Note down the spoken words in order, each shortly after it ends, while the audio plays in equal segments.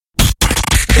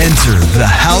Enter the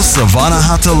House of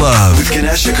Anahata Love with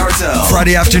Ganesha Cartel.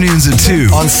 Friday afternoons at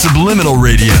 2 on Subliminal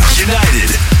Radio.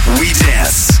 United, we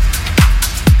dance.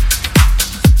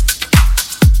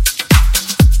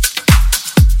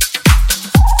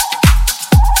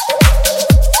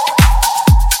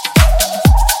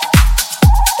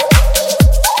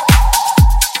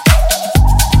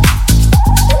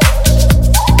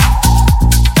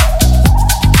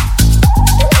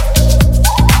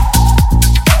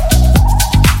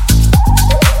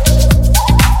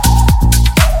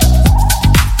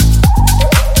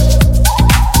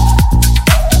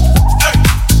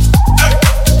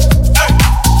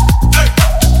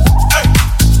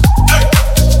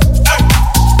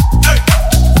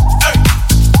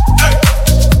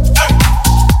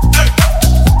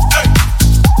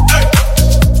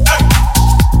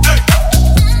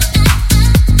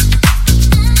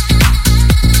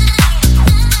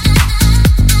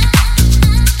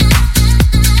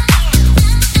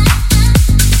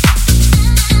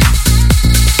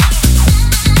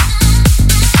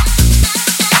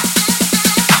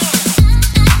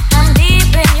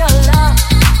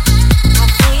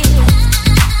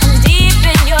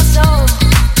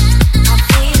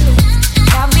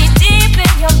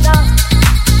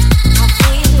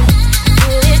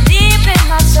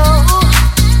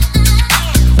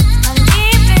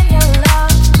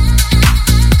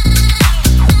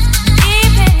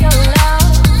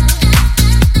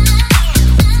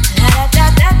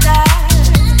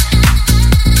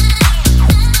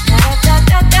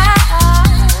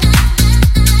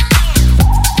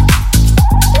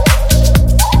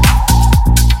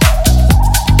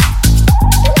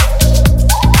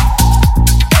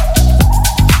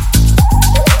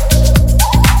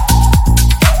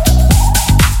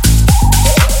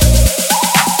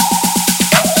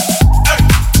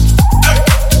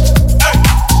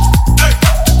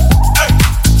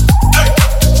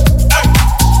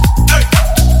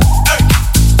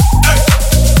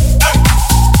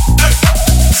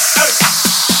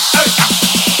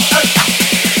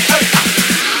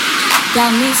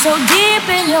 Got me so deep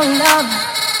in your love.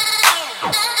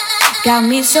 Got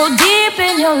me so deep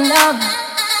in your love.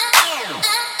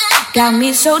 Got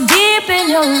me so deep in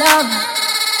your love.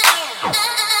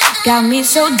 Got me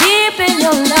so deep in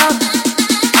your love.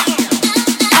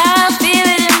 I feel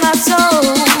it in my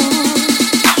soul.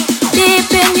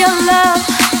 Deep in your love.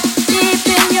 Deep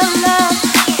in your love.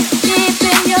 Deep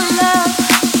in your love.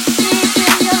 Deep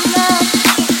in your love.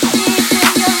 Deep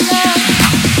in your love.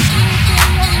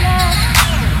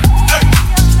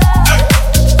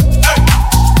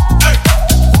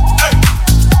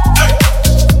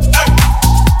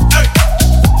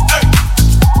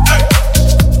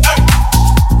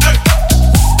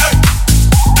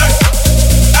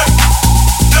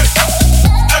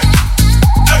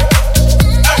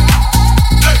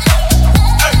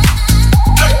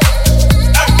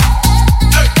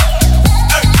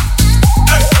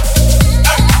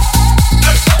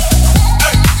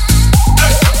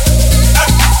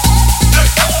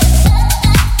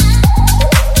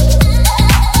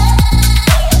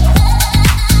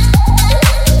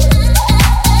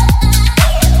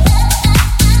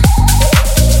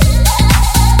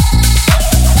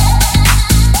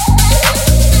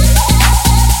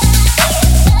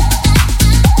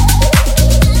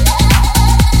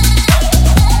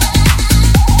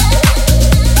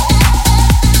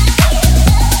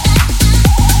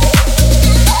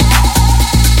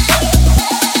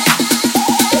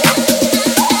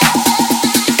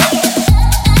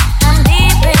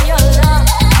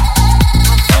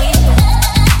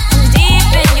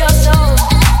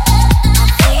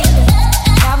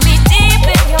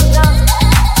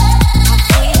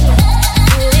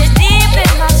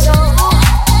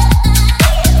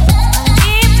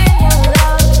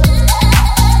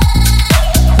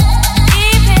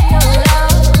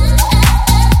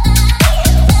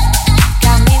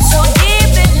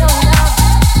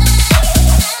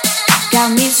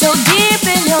 Got me so deep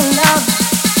in your love.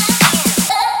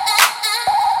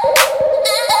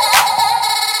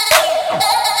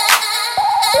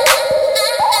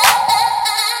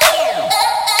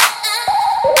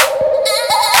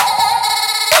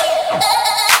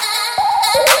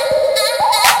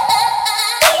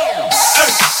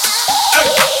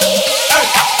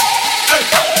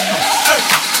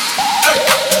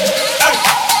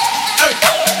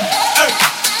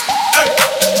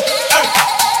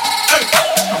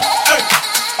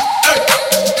 Hey!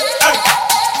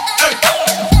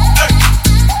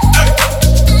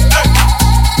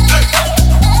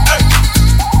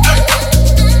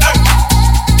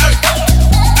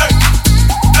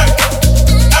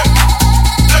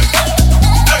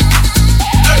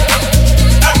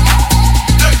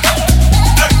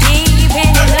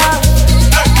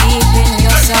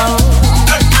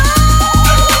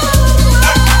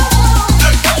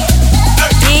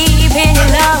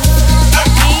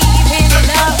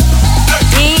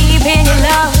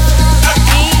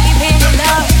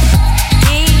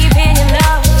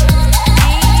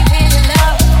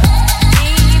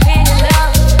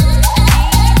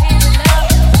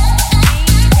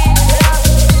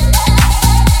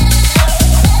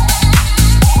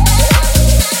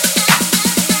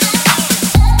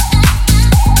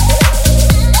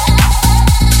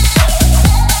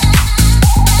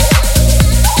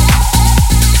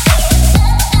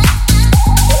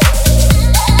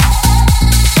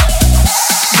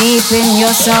 deep in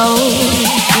your soul,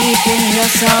 deep in your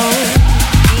soul,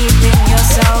 deep in your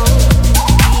soul,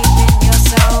 deep in your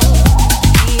soul,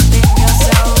 deep in your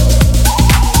soul.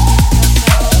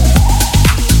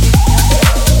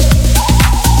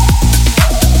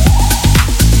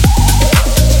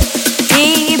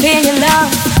 Deep in your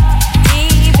love,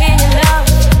 deep in your love,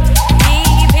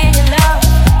 deep in your love,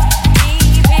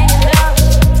 deep in your love,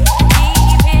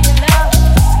 deep in your love,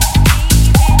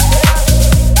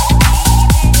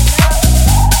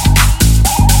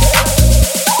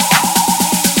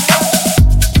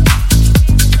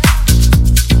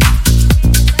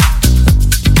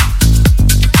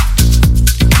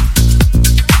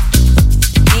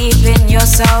 deep in your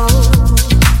soul.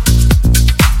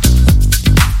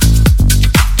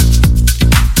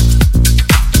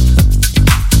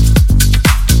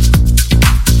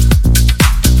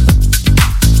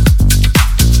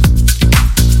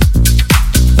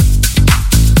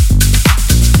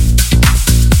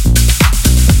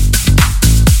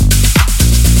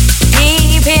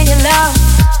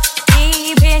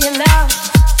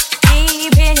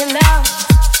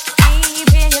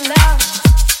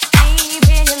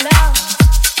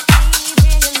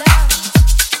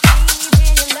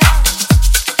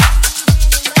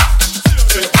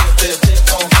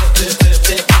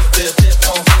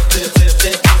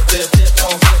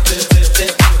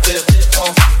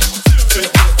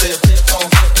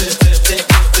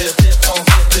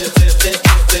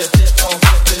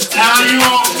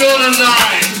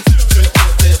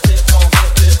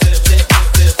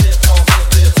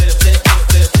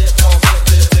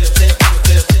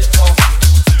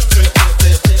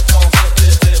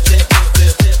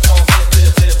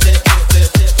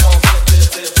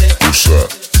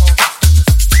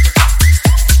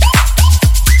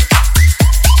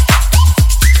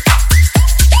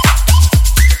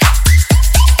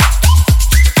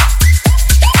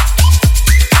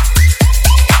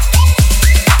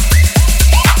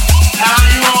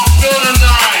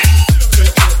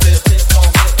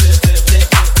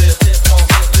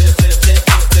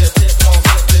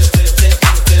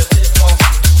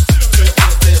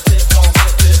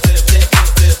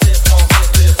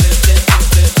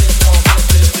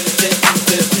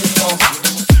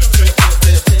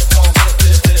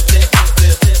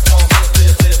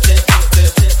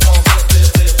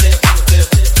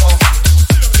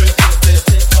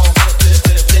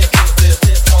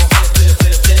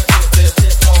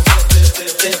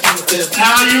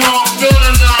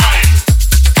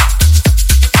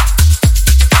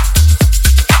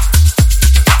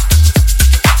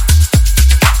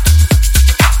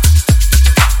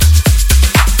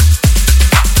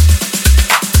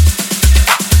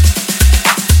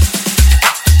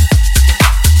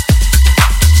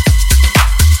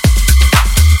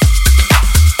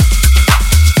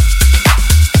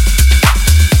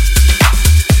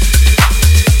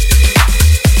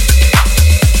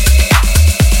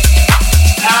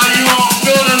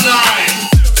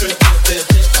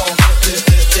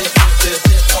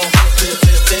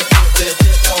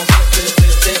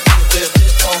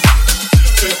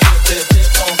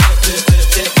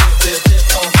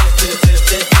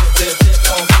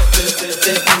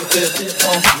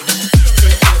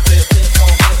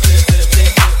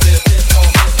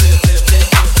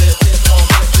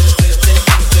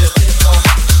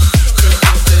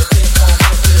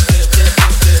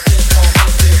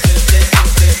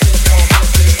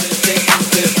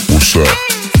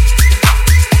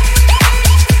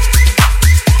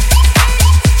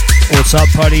 What's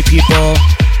up, party people?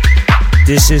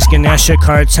 This is Ganesha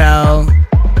Cartel.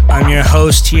 I'm your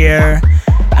host here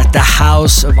at the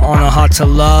House of Anahata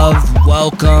Love.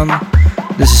 Welcome.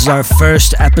 This is our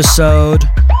first episode.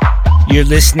 You're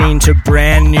listening to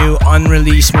brand new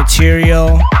unreleased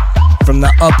material from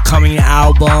the upcoming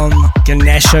album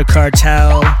Ganesha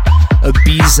Cartel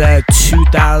Ibiza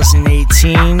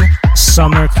 2018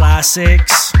 Summer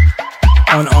Classics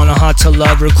on Anahata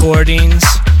Love Recordings.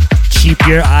 Keep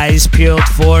your eyes peeled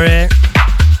for it.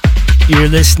 You're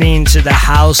listening to the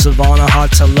House of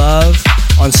Anahata Love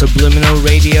on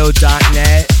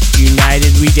subliminalradio.net.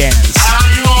 United we dance. How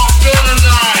you all feel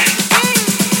tonight?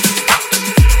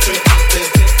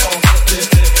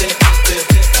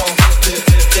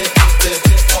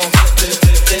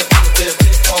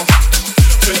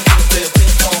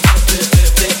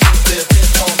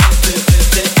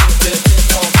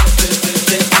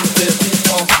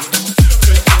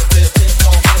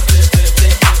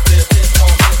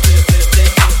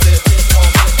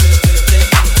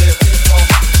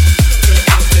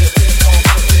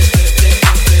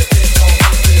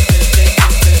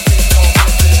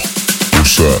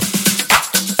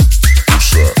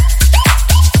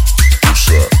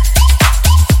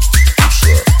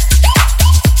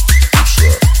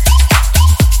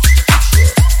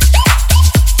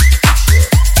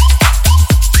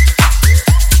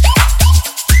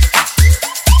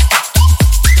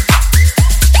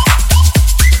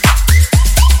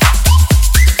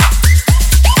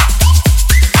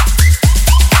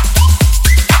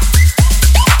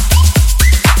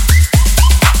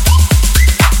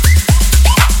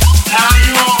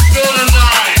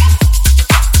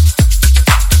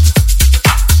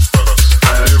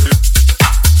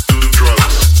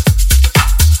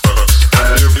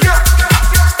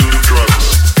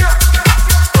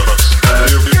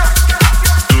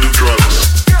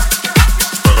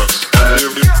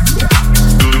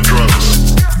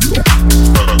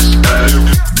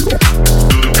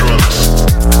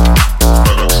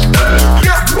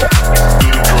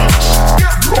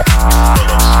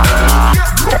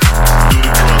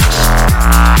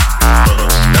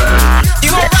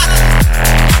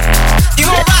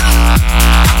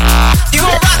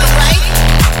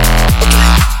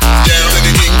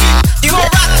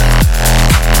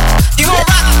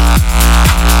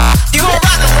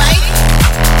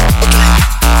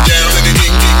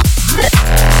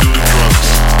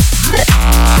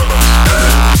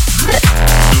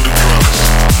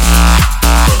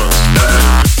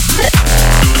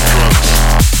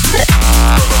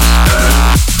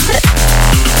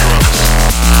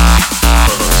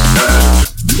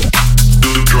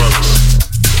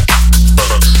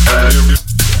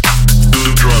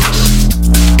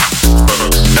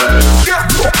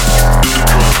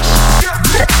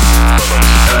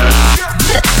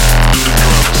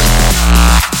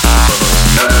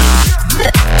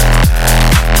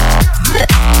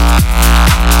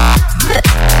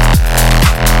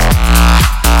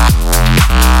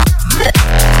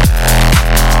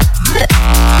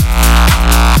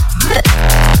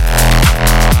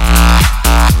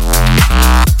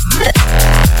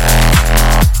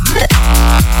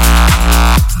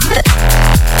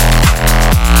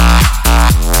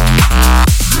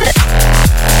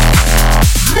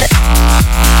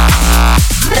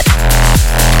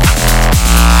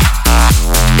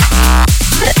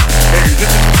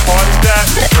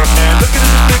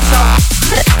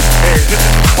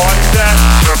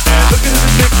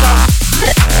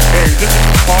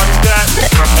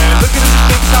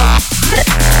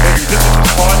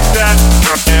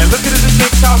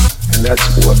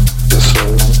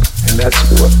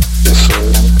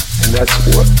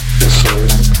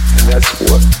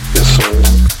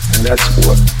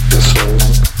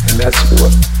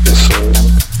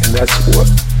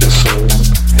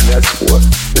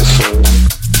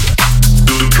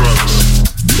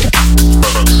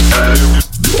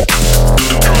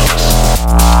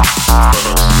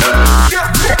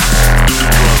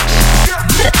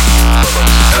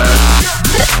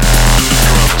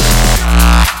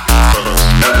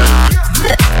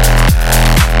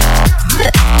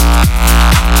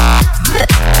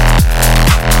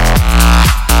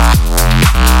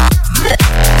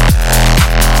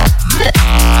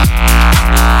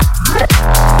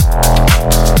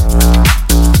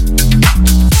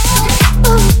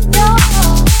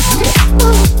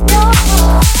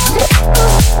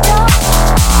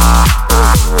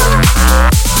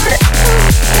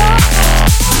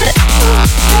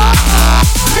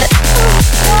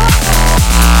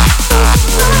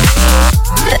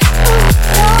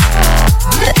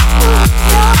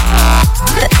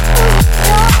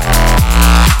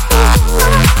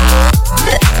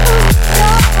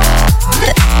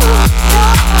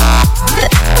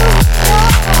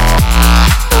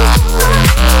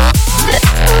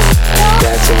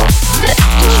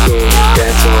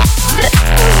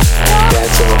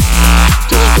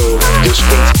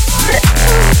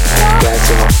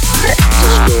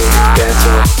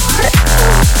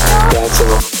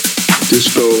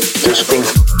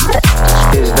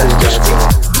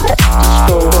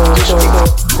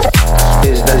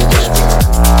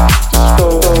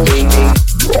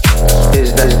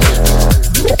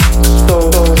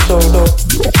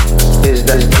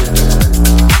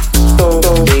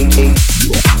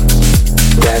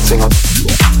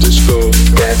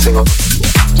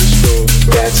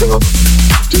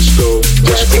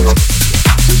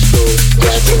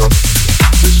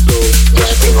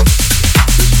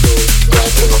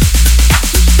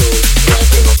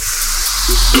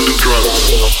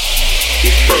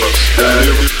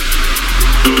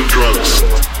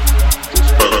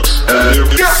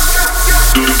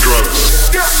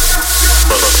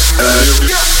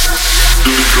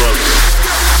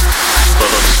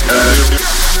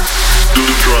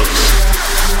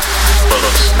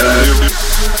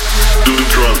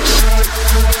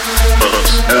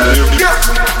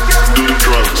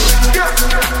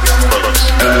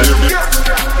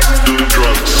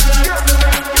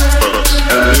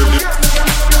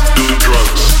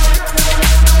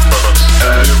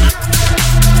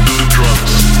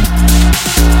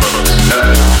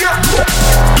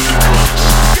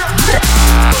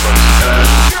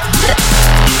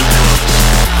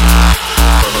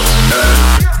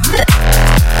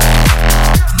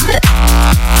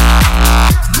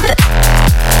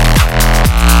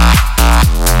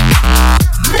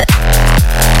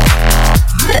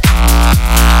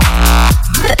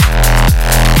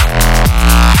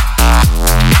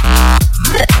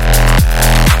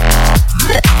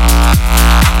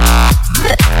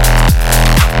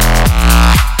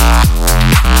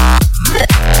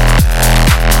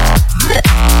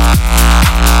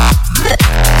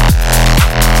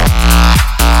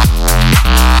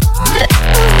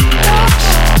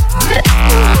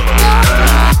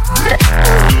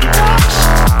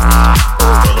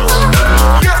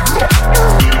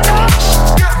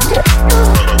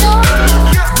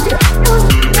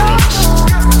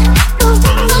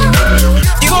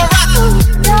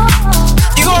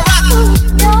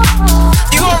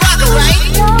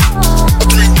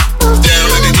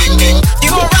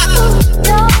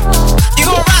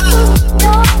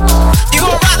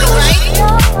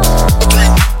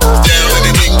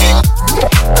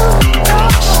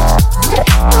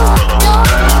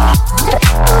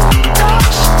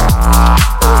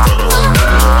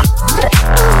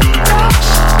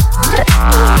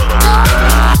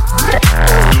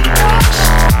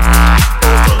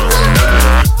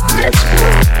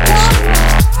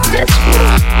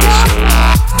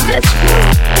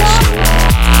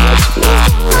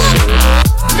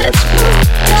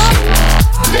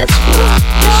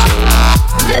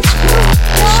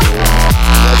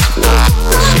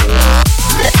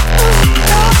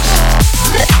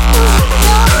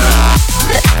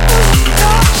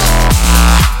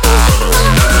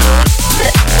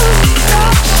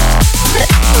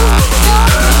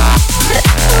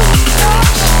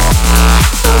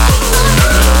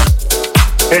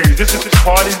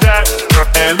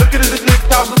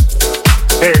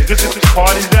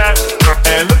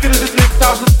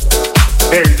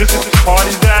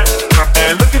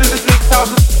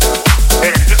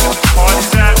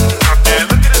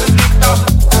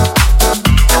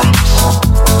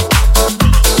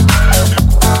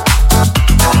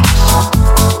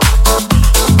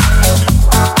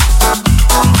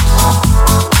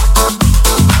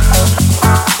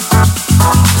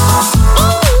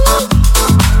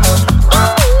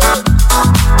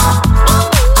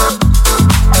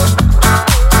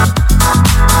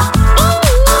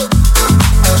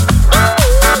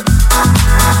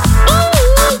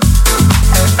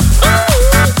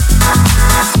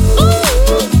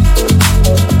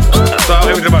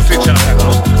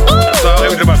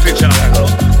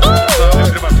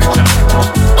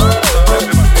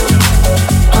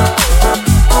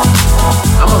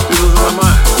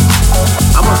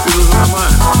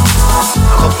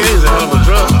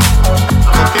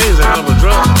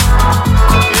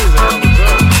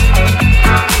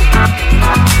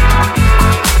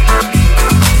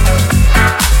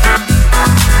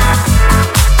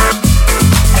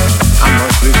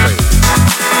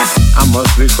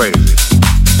 must be crazy.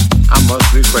 I must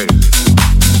be crazy.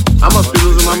 I must be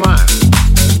losing my mind.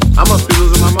 I must be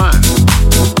losing my mind.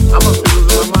 I must be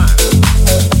losing my mind.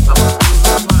 I must be losing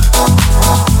my mind.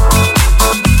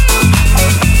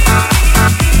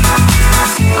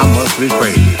 I must be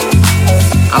crazy.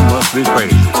 I must be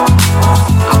crazy.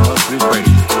 I must be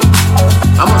crazy.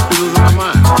 I must be losing my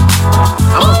mind.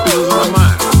 I must be losing my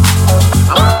mind.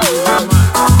 I must be losing my mind.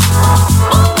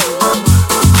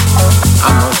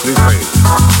 I must be crazy.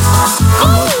 I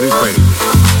must be crazy.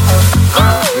 I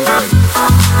must be crazy.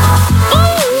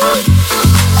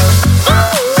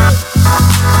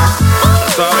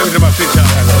 Start every time I see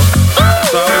child I go.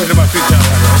 Start every time I see child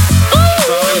I go.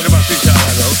 Start every time I see child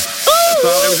I go.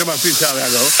 Start every time I see child I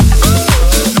go.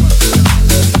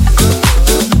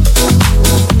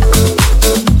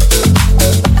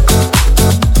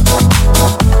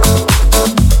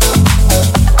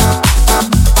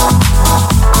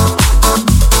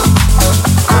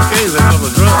 Cocaine's a hell of a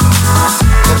drug.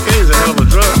 Cocaine's a hell of a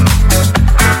drug.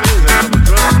 Cocaine's a hell of a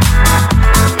drug.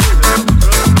 Cocaine's a hell of a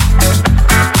drug.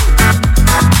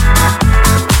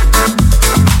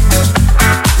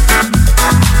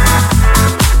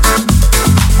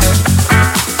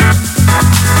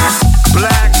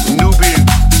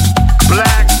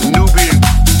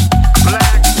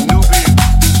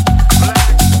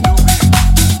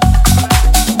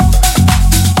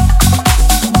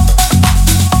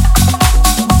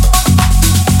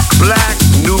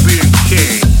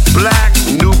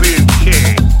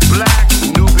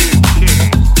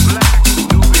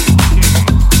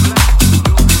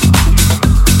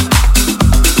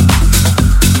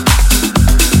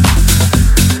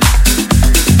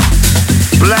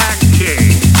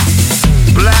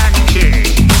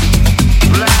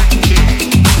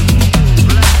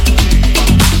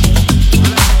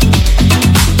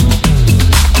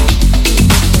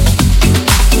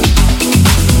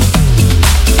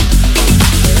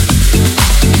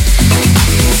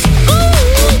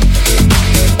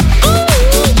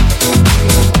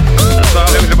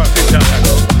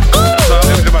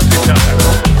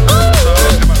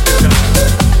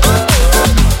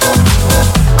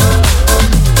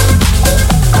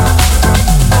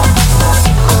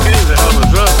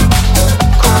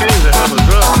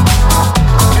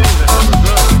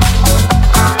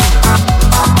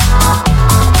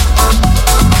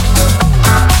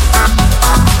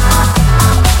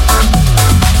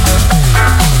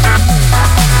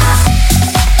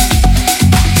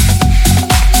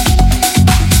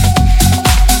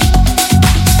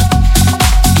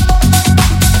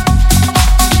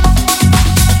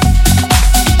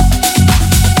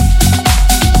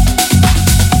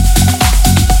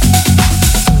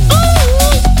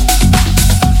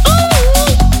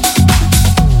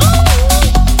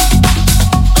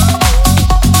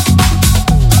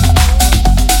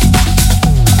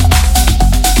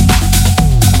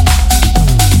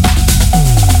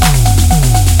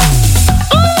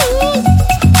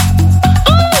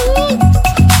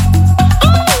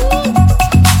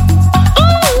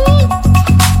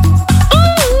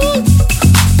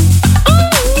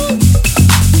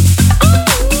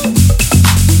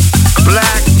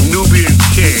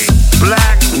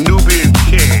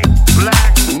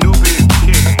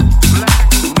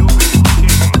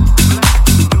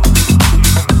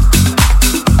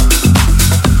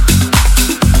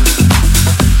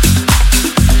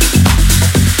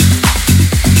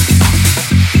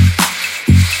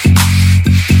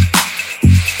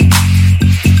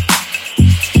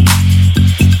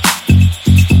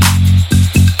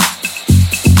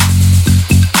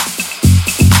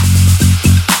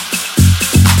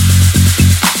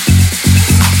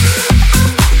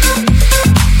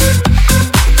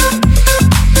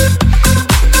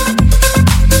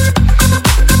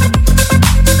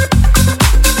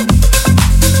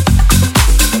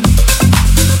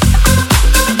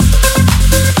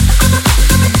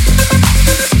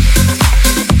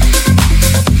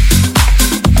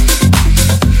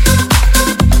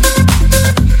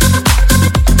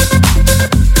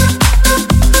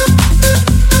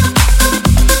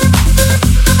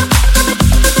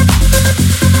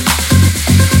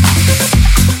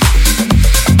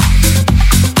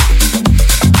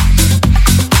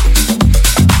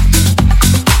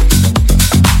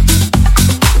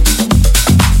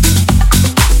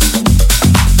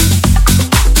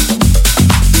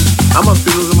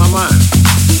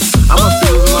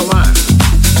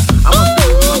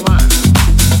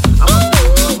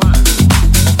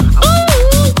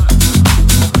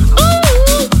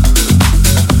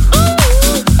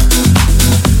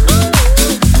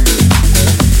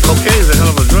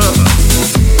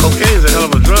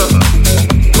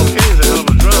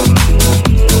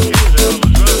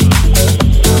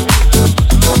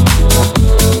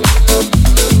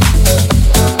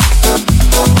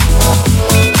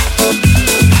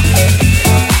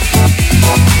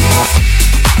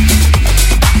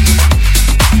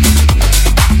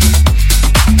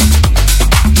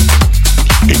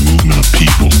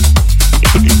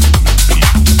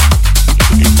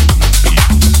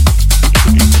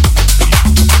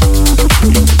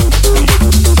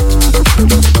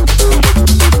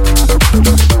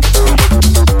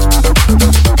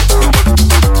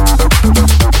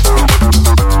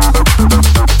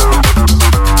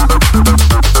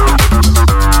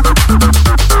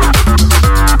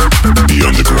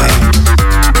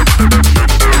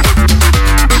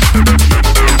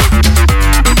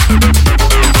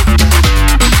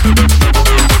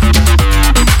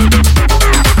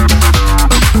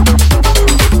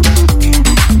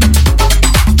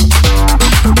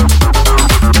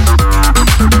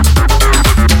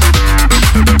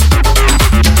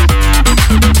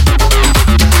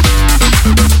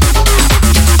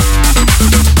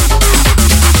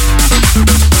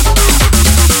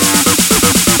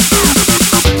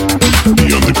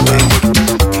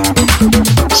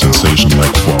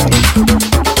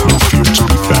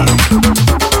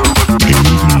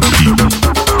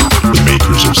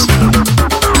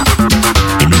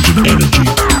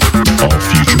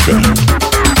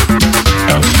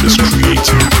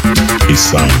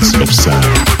 science of sound,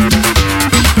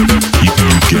 keeping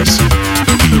you guessing,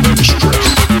 feeling the stress,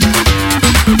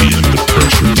 feeling the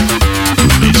pressure,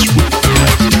 release with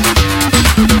finesse,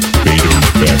 fader and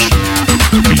fashion,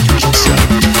 speakers and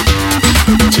sound,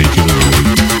 take it away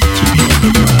to the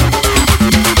underground,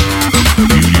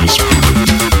 beauty of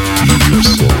spirit, beauty of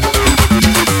soul,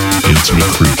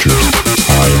 intimate creatures,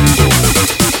 high on gold,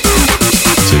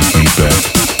 take me back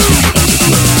to the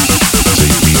underground,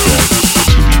 take me back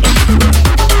to the underground.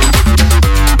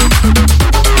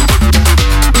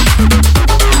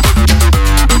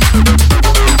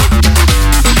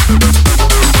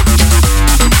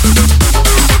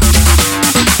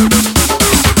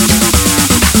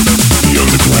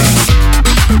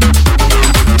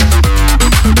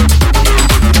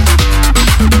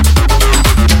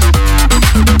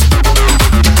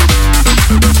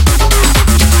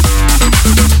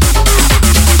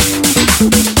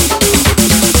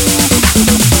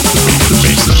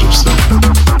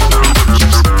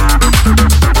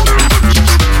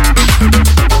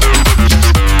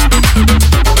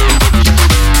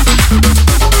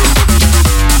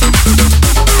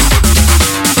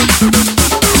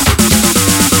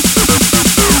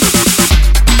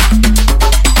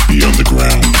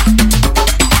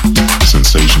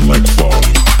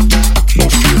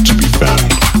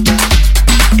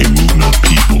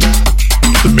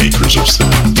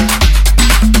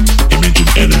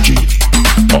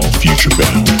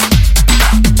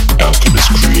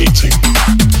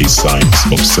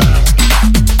 Of sound,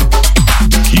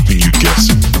 keeping you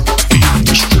guessing, feeling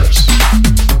the stress,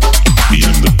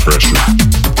 feeling the pressure,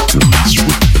 release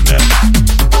with finesse,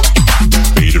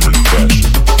 fader and fashion,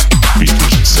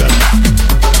 speakers and sound,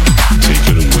 take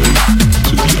it away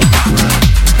to the underground,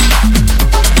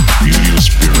 beauty of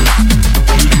spirit,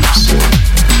 beauty of soul,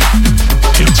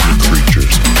 intimate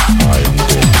creatures, high on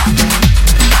gold,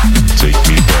 take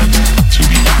me back to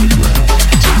the underground,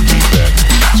 take me back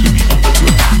to the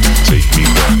underground. Take me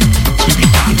back to the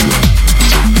underground.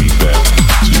 Take me back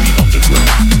to the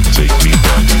underground. Take me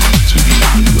back to the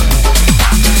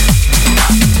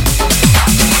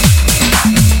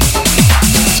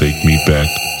underground. Take me back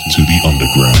to the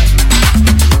underground.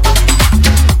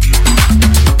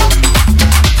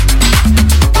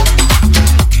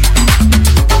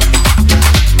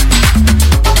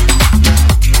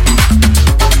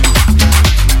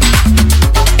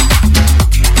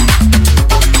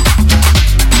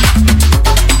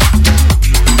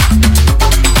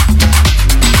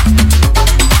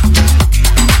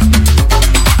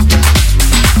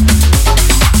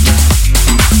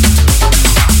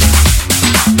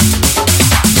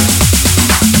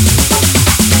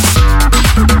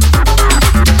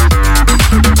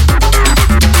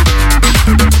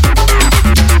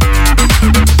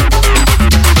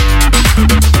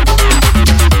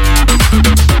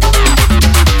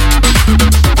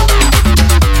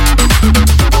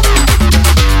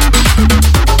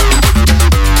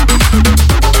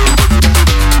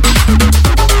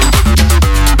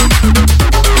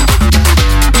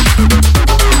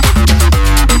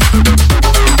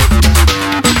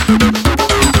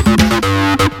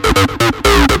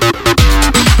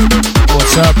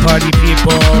 Party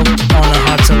people,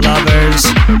 Anahata lovers,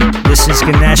 this is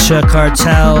Ganesha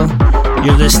Cartel.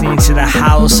 You're listening to the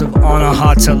House of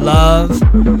Anahata Love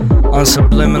on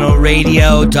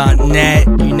subliminalradio.net,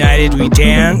 United We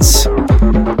Dance.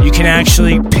 You can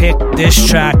actually pick this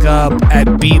track up at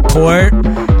Beatport.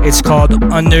 It's called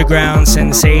Underground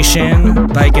Sensation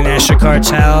by Ganesha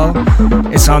Cartel.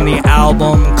 It's on the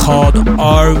album called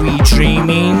Are We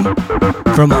Dreaming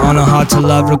from Anahata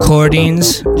Love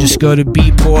Recordings. Just go to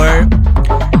Beatport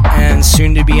and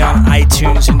soon to be on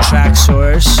iTunes and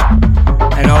TrackSource.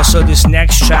 And also this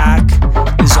next track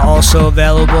is also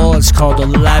available. It's called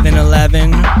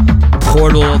 1111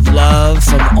 Portal of Love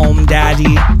from Om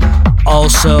Daddy,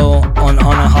 also on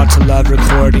Anahata Love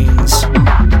Recordings.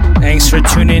 Thanks for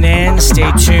tuning in.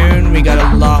 Stay tuned. We got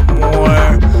a lot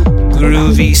more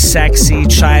groovy, sexy,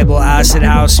 tribal acid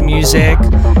house music.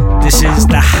 This is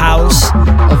the House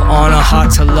of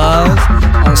Anahata Love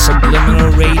on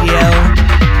Subliminal Radio.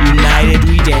 United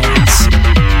We Dance.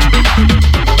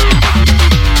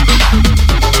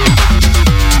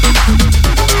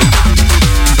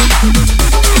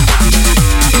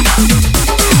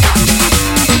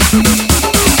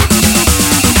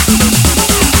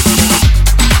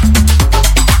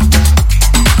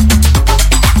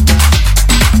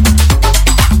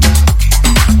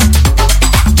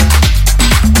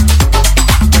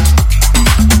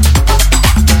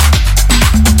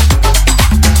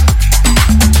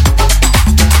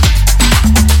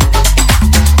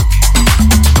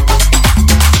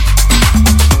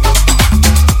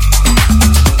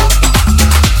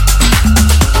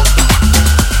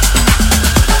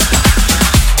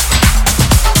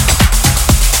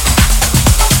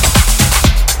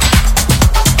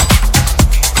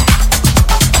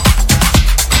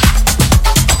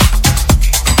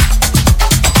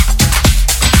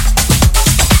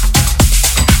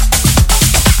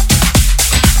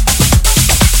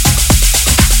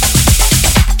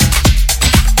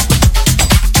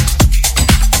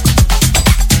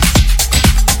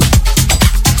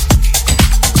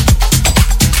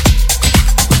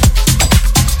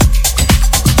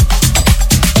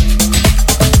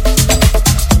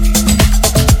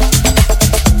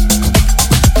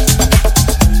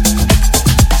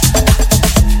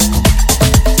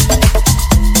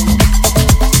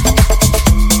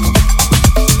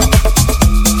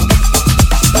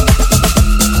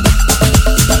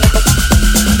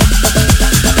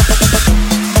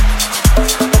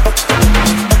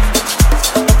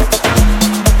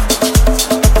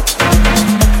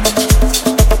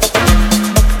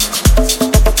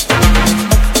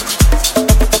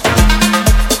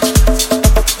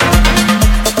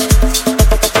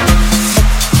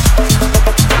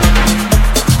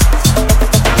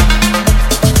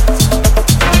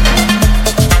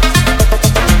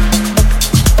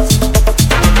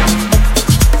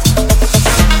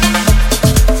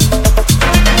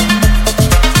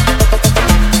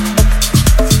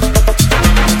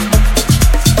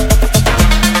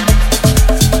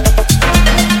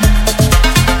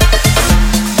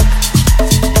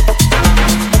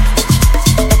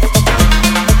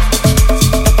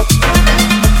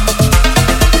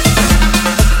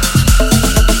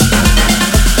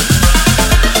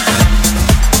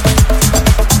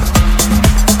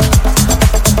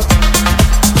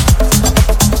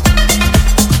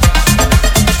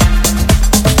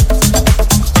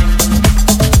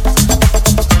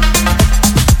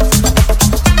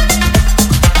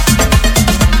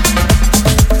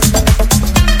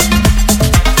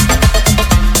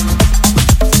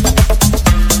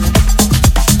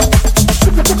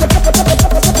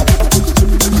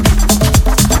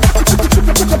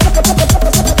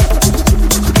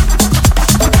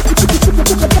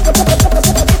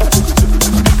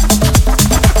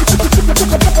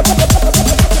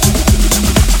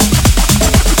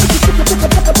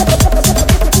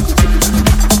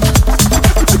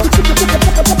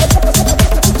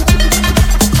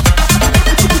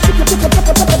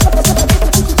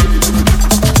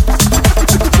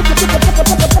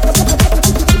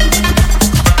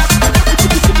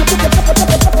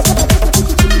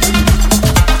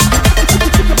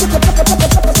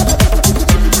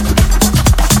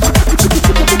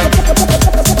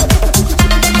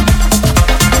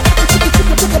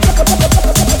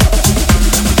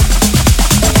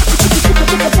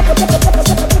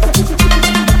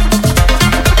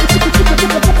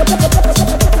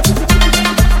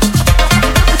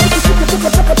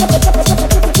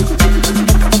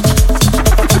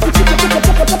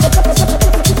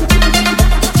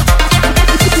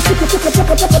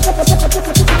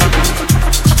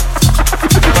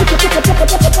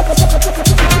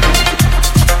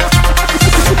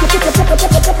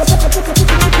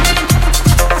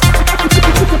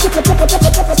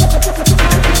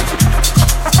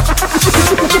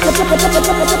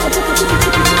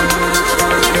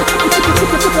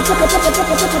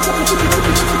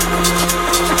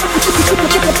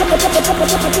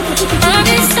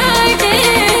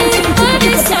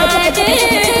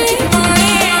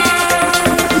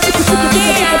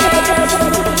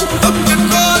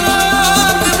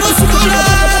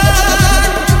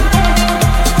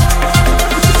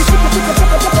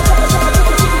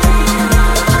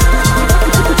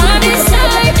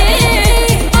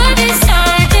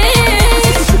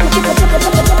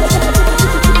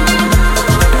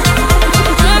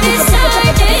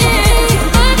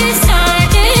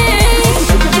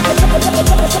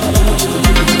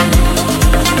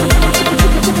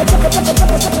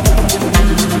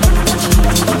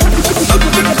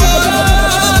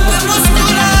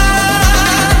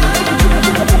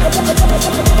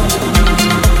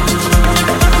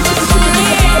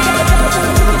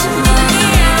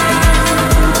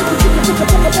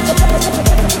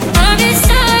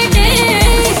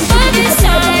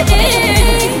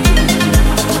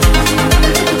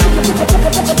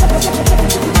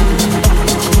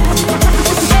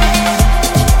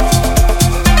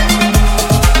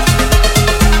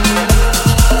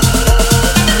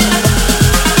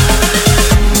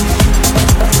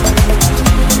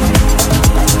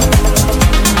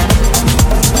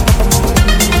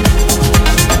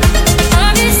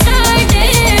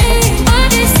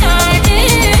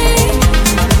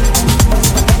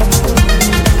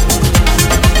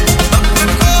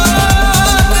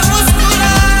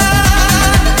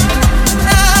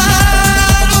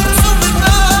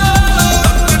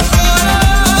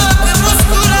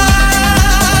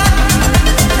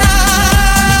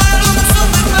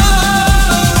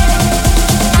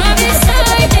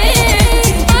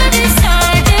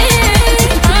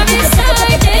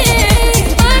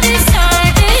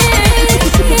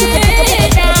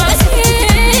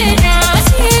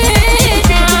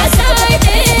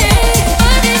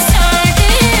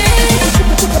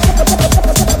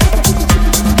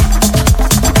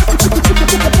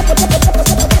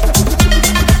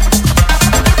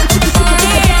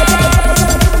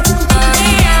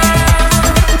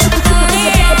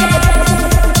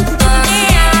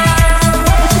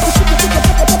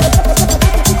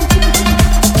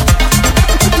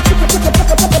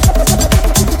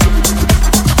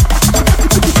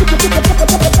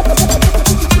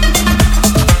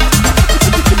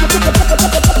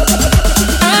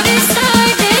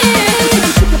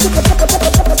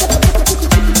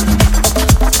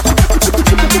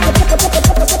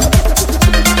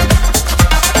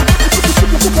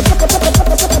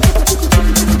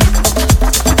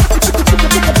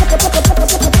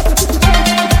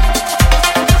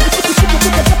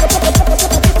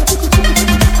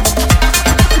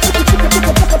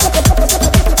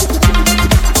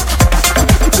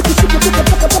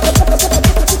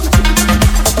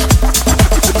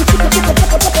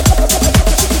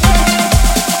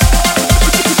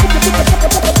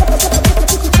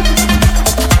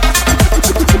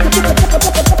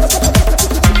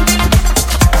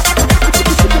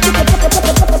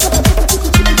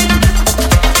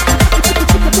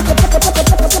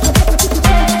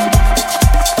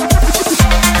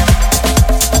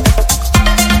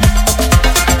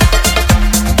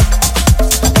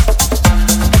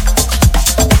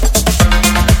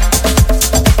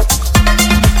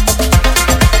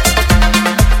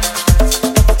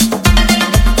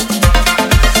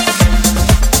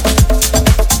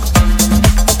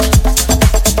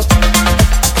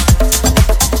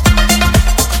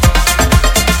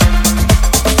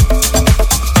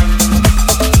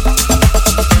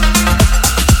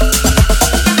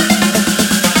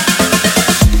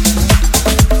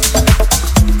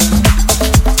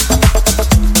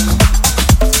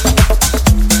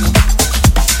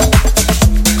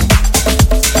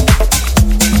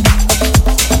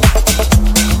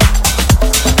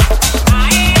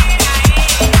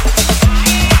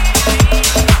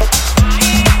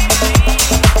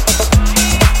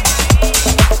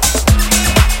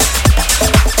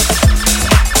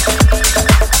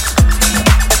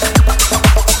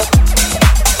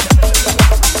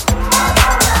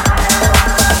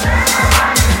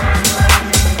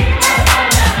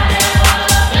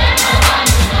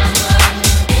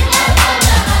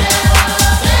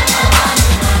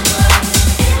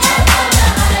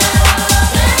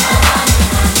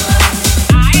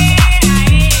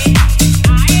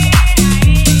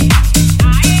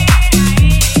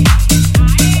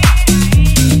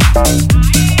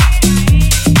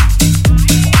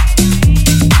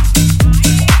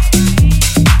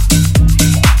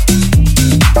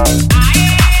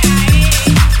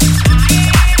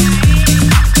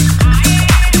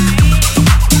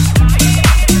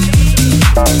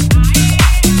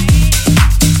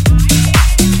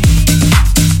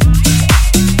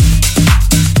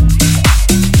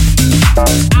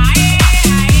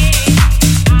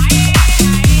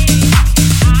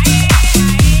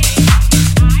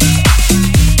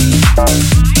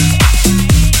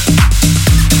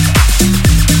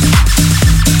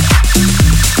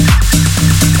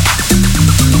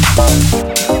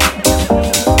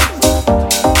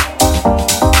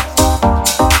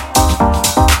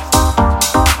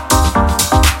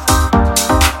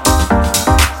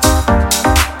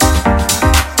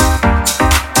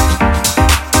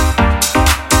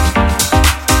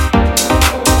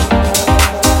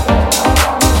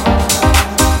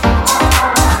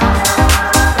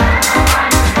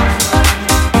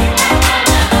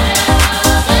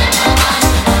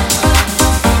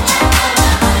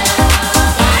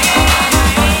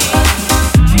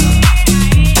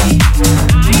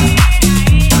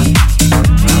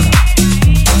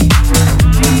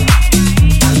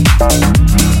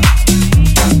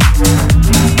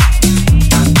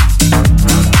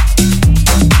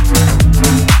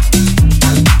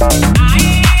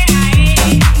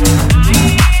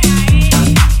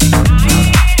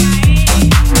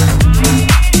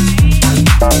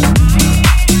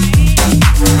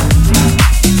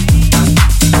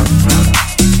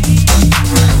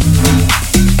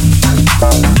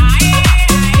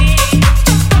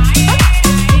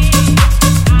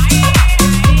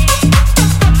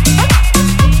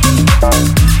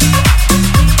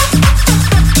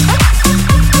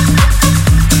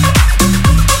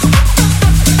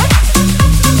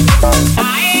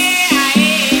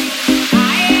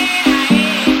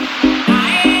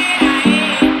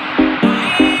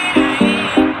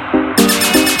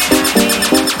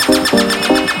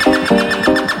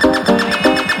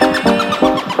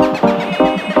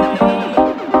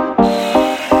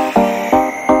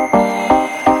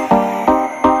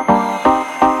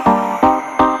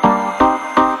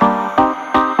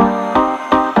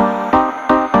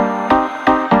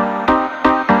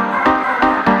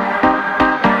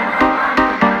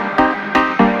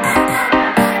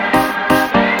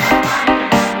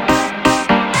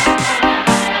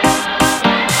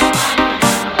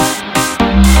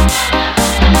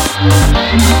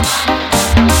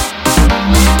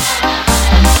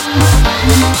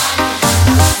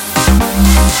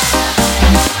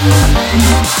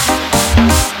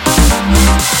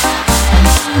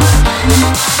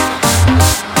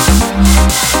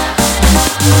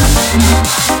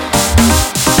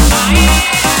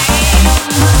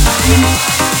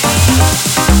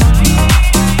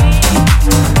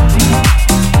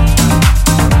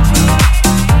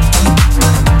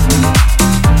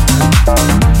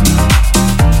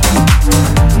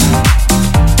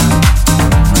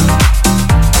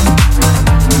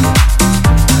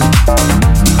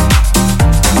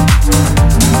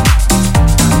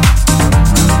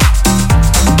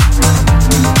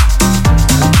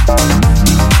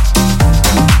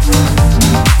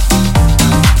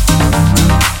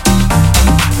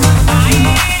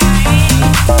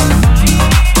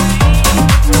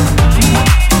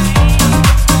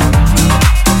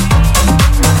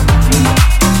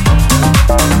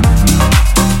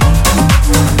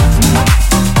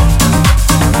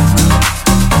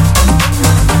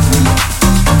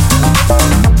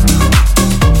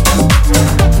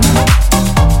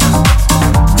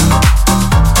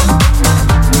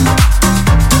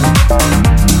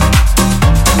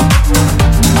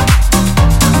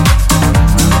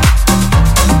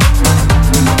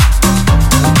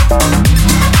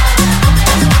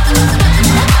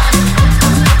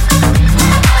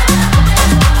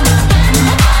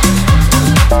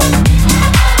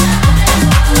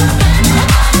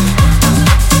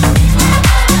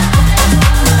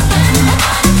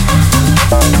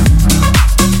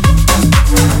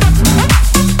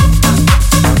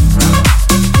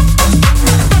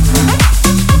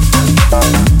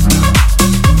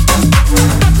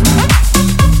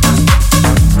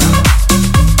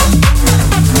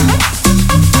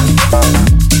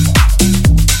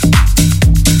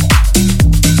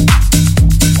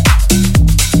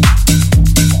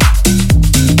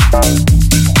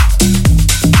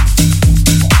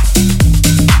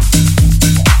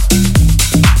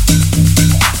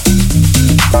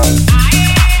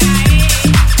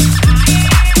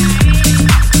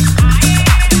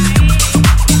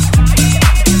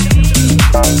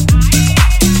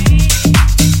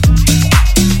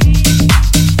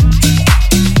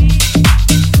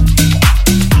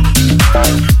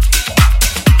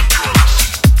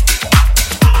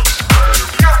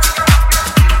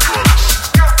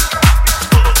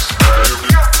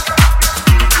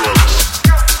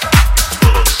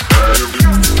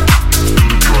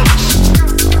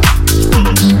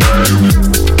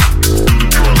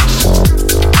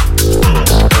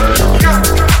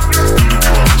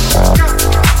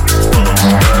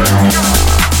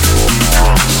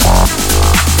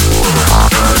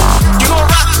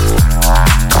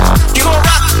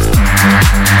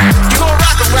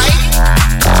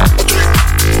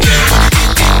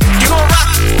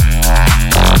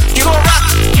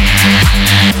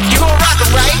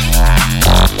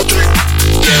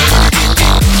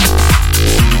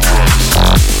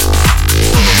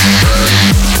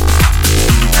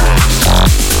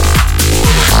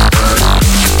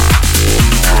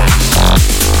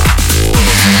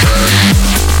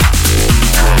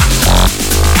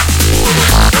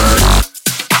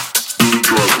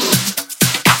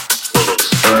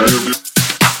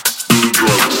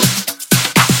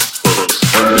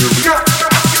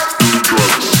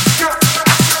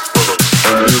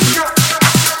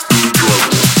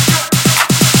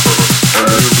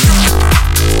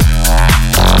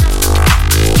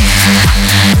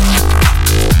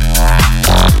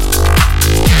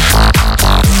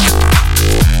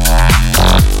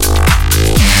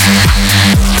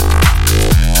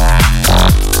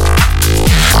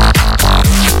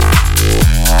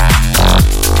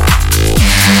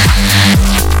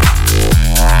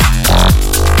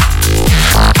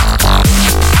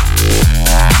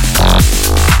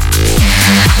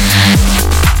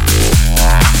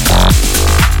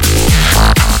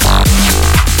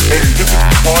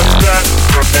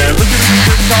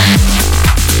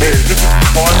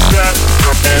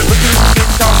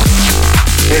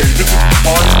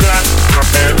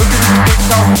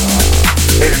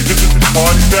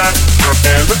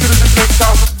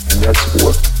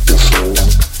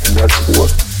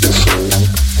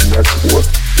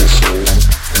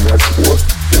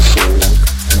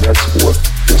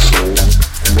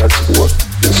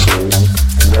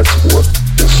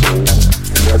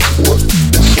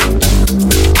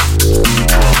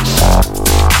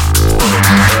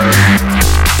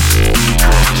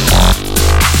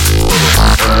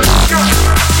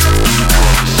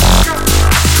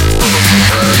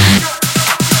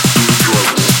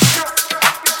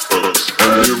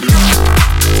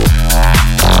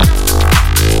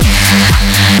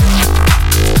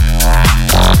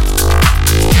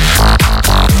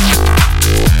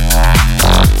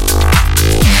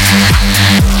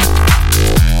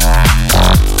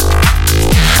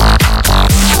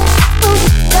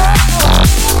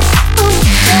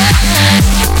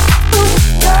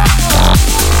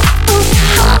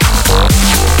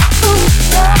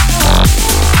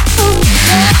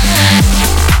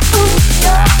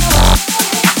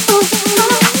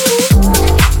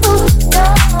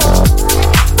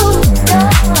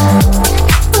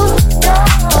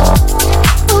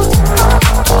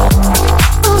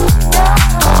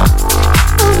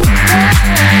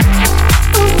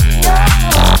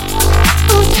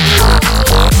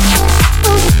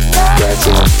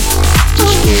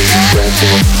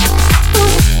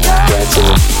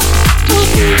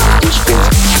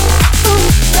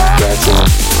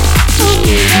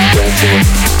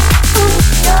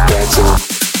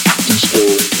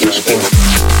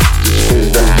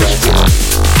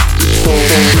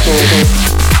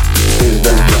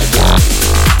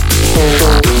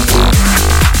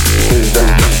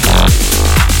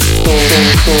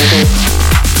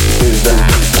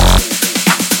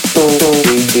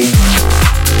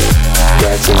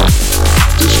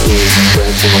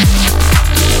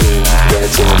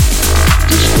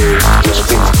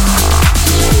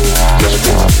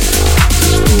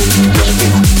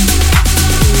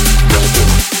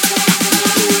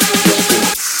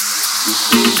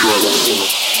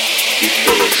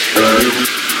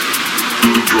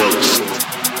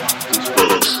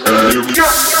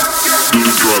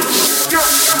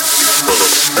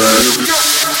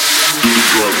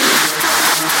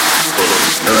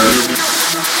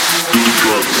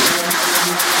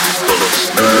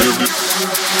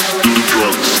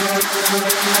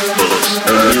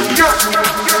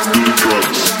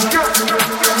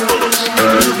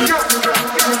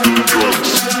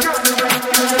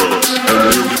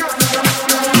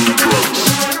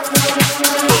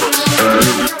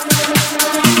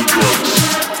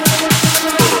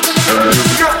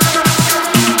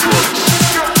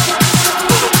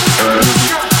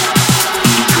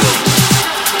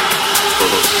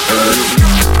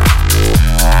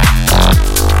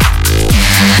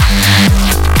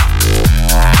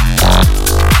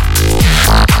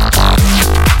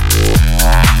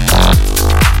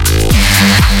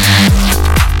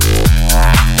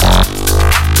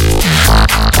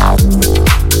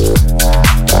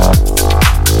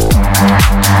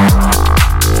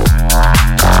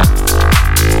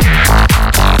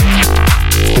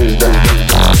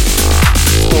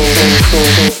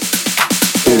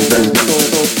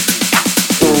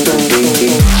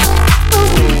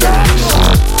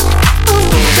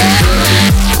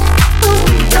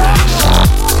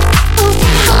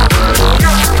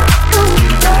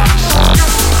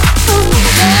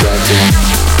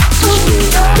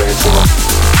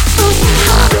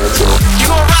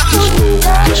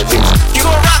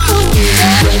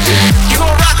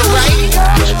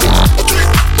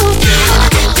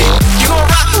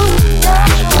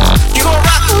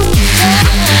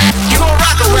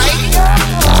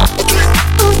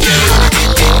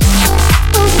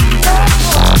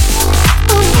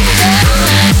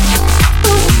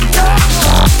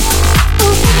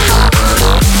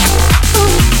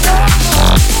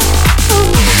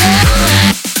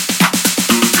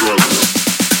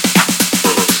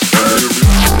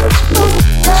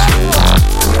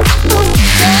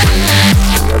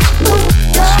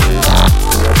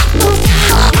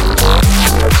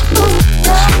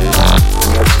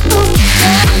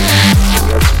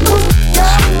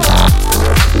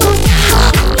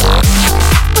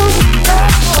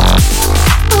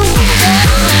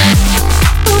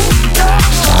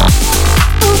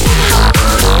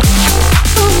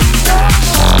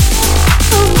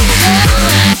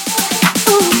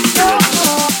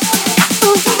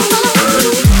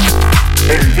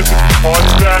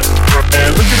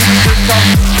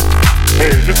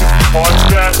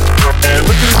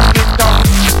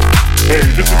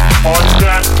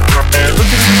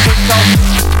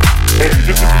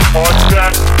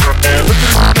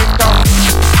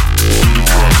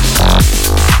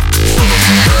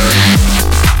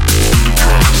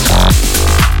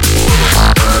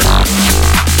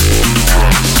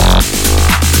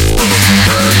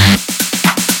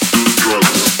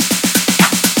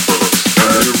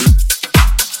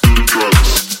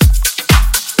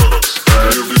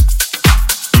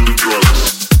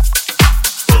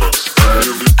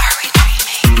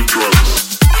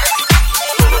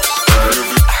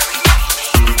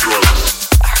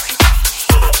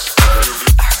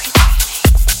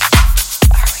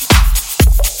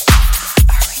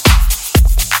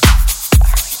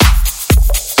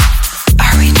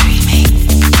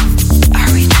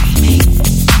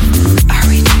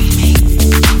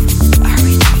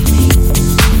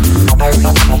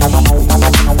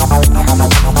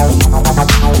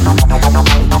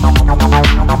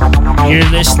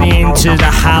 To the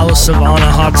house of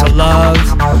Anahata Love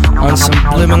on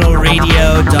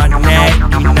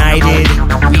subliminalradio.net. United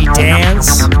We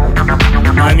Dance.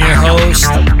 I'm your host,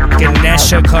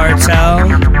 Ganesha Cartel.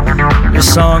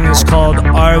 This song is called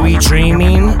Are We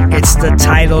Dreaming? It's the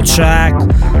title track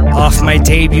off my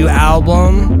debut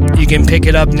album. You can pick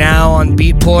it up now on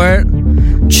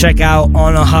Beatport. Check out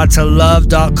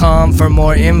anahatalove.com for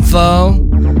more info.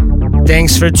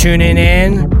 Thanks for tuning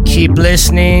in. Keep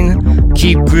listening,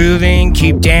 keep grooving,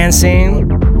 keep dancing.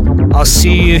 I'll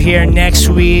see you here next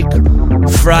week,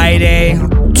 Friday,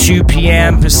 2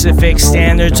 p.m. Pacific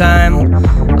Standard Time.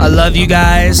 I love you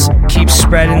guys. Keep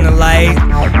spreading the light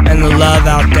and the love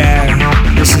out there.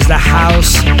 This is the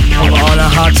house of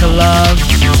Anahata Love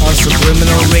on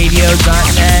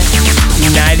subliminalradio.net.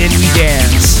 United We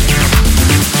Dance.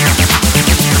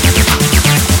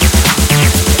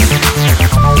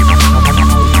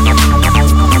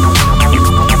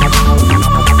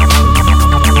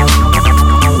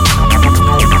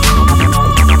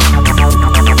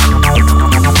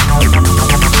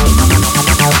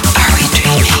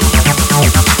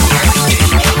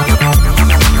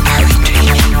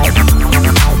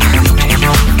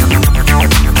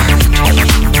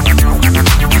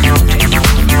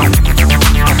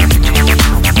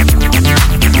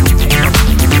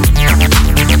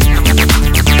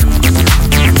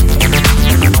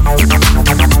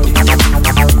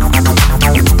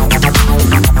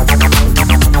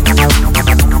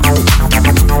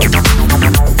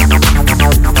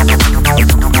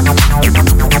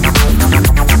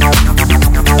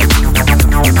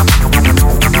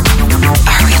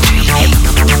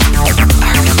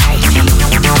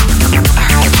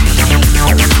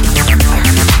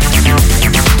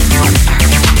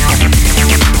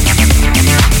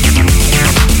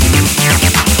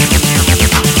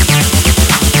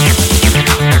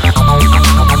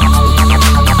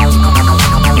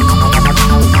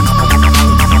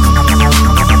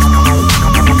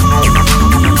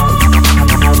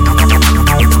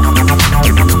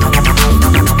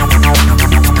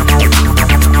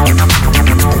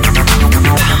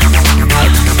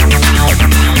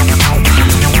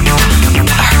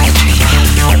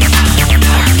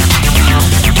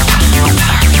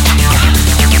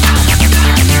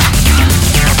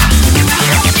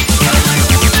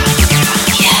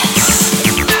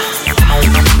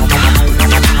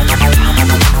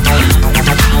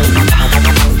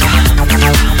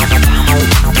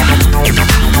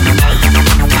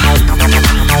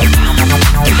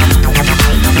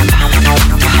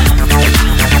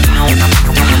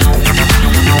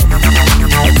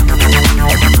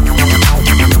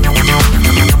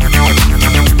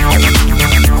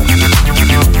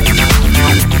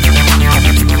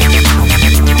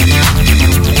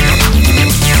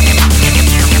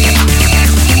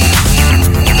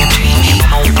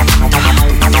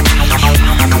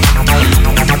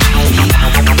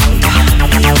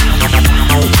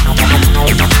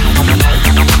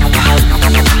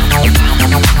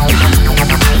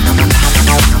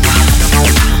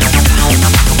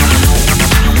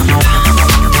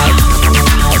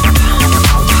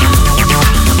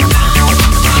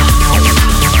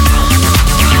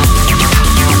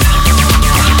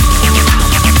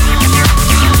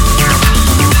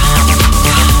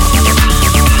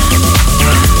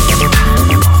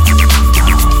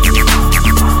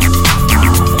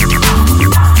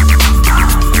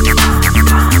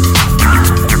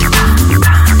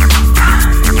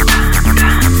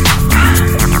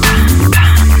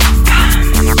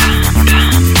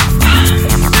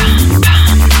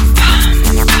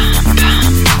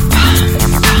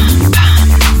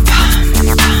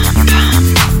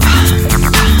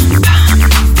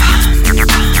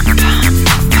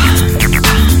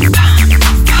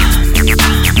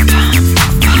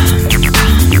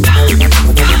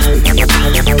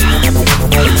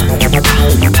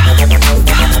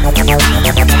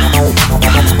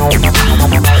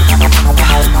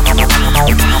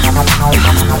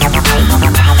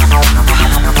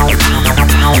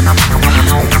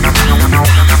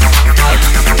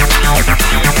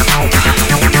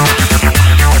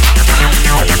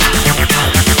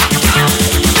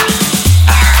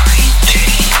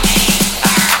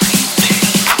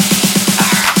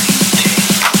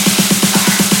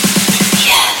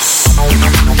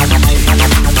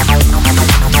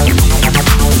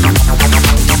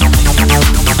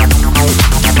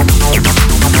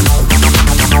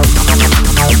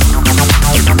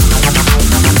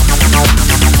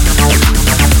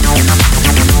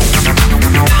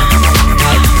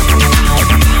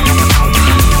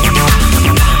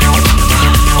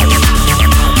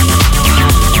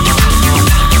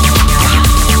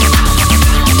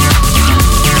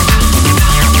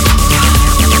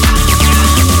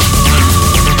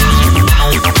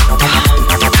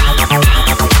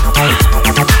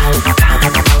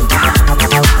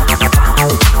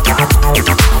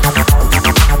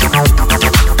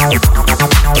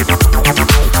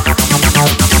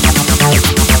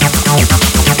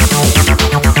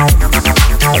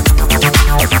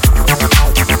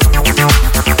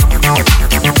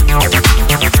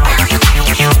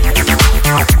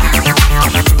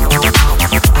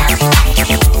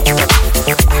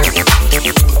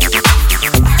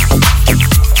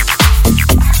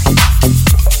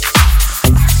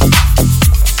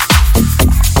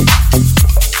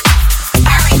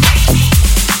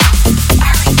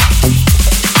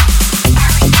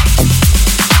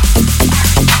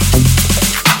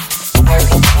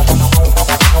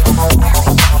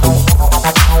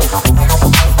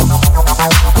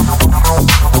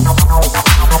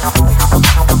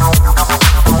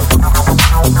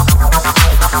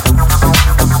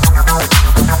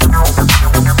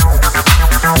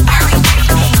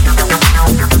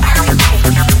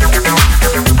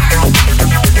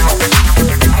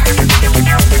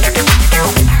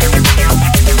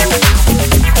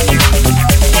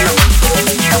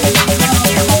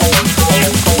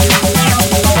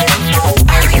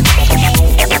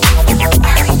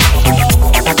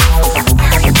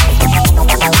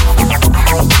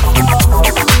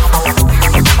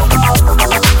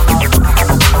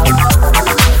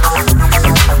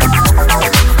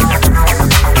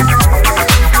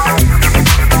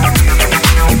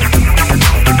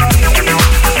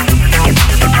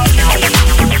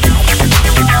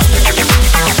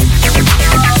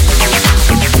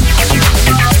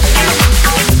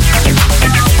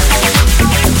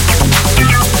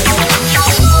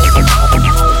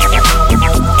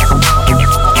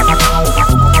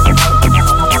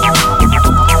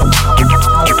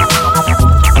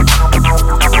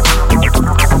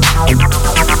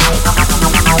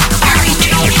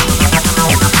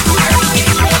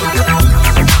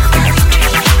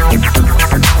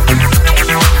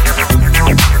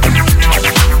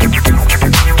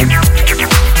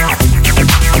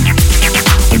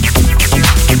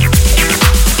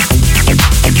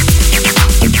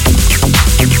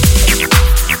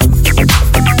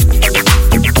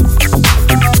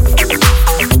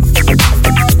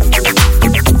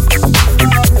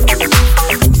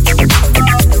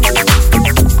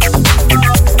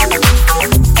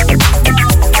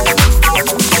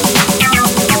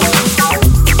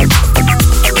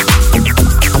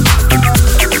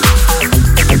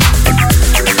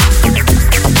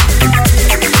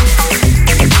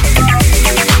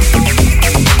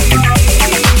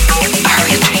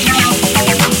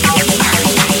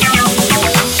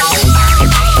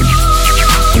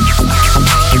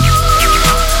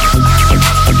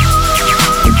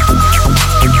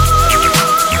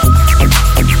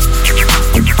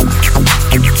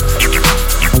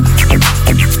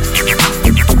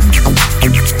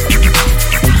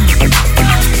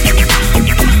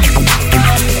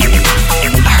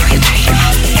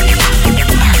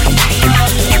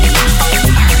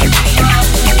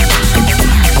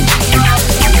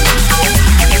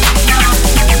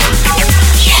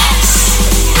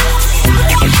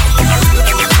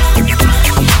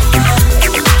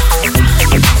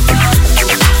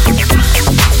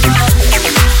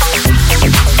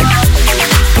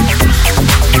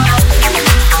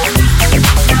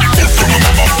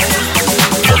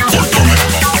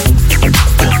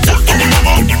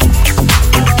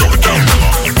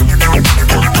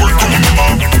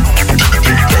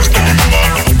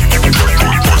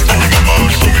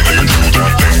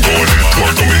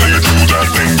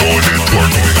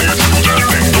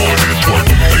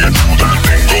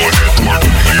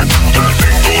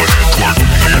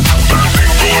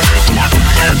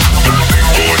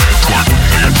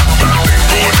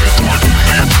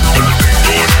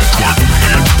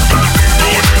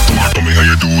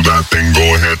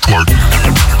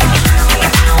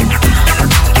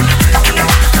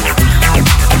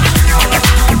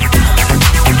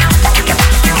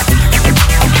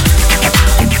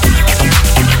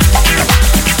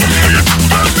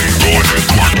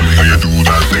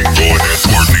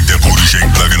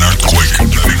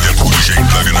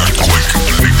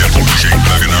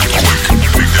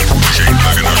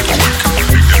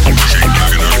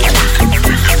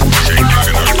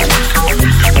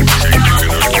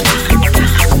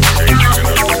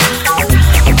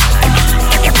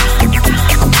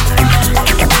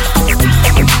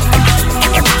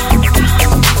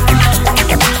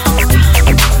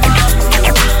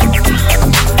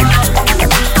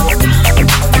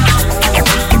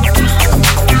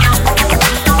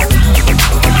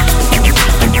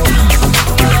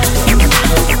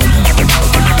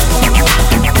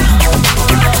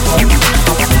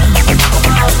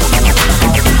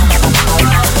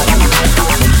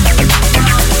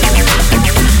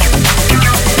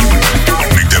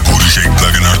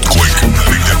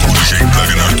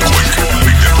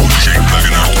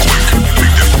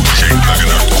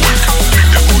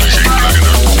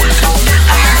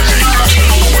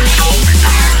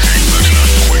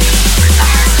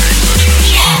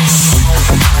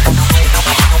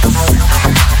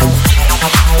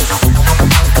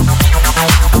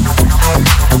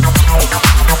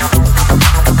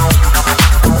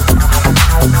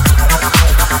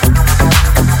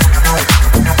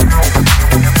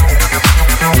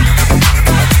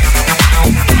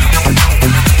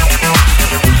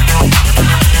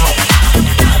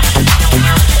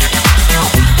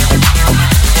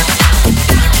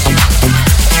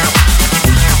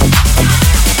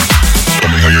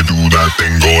 that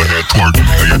thing, go ahead, twerk.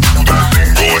 How you do that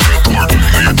thing, go ahead, twerk.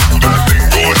 How you do that thing,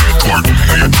 go ahead, twerk.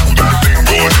 How you do that thing,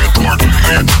 go ahead, twerk.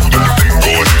 How you do that thing,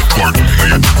 go ahead, twerk. How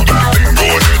you do that thing.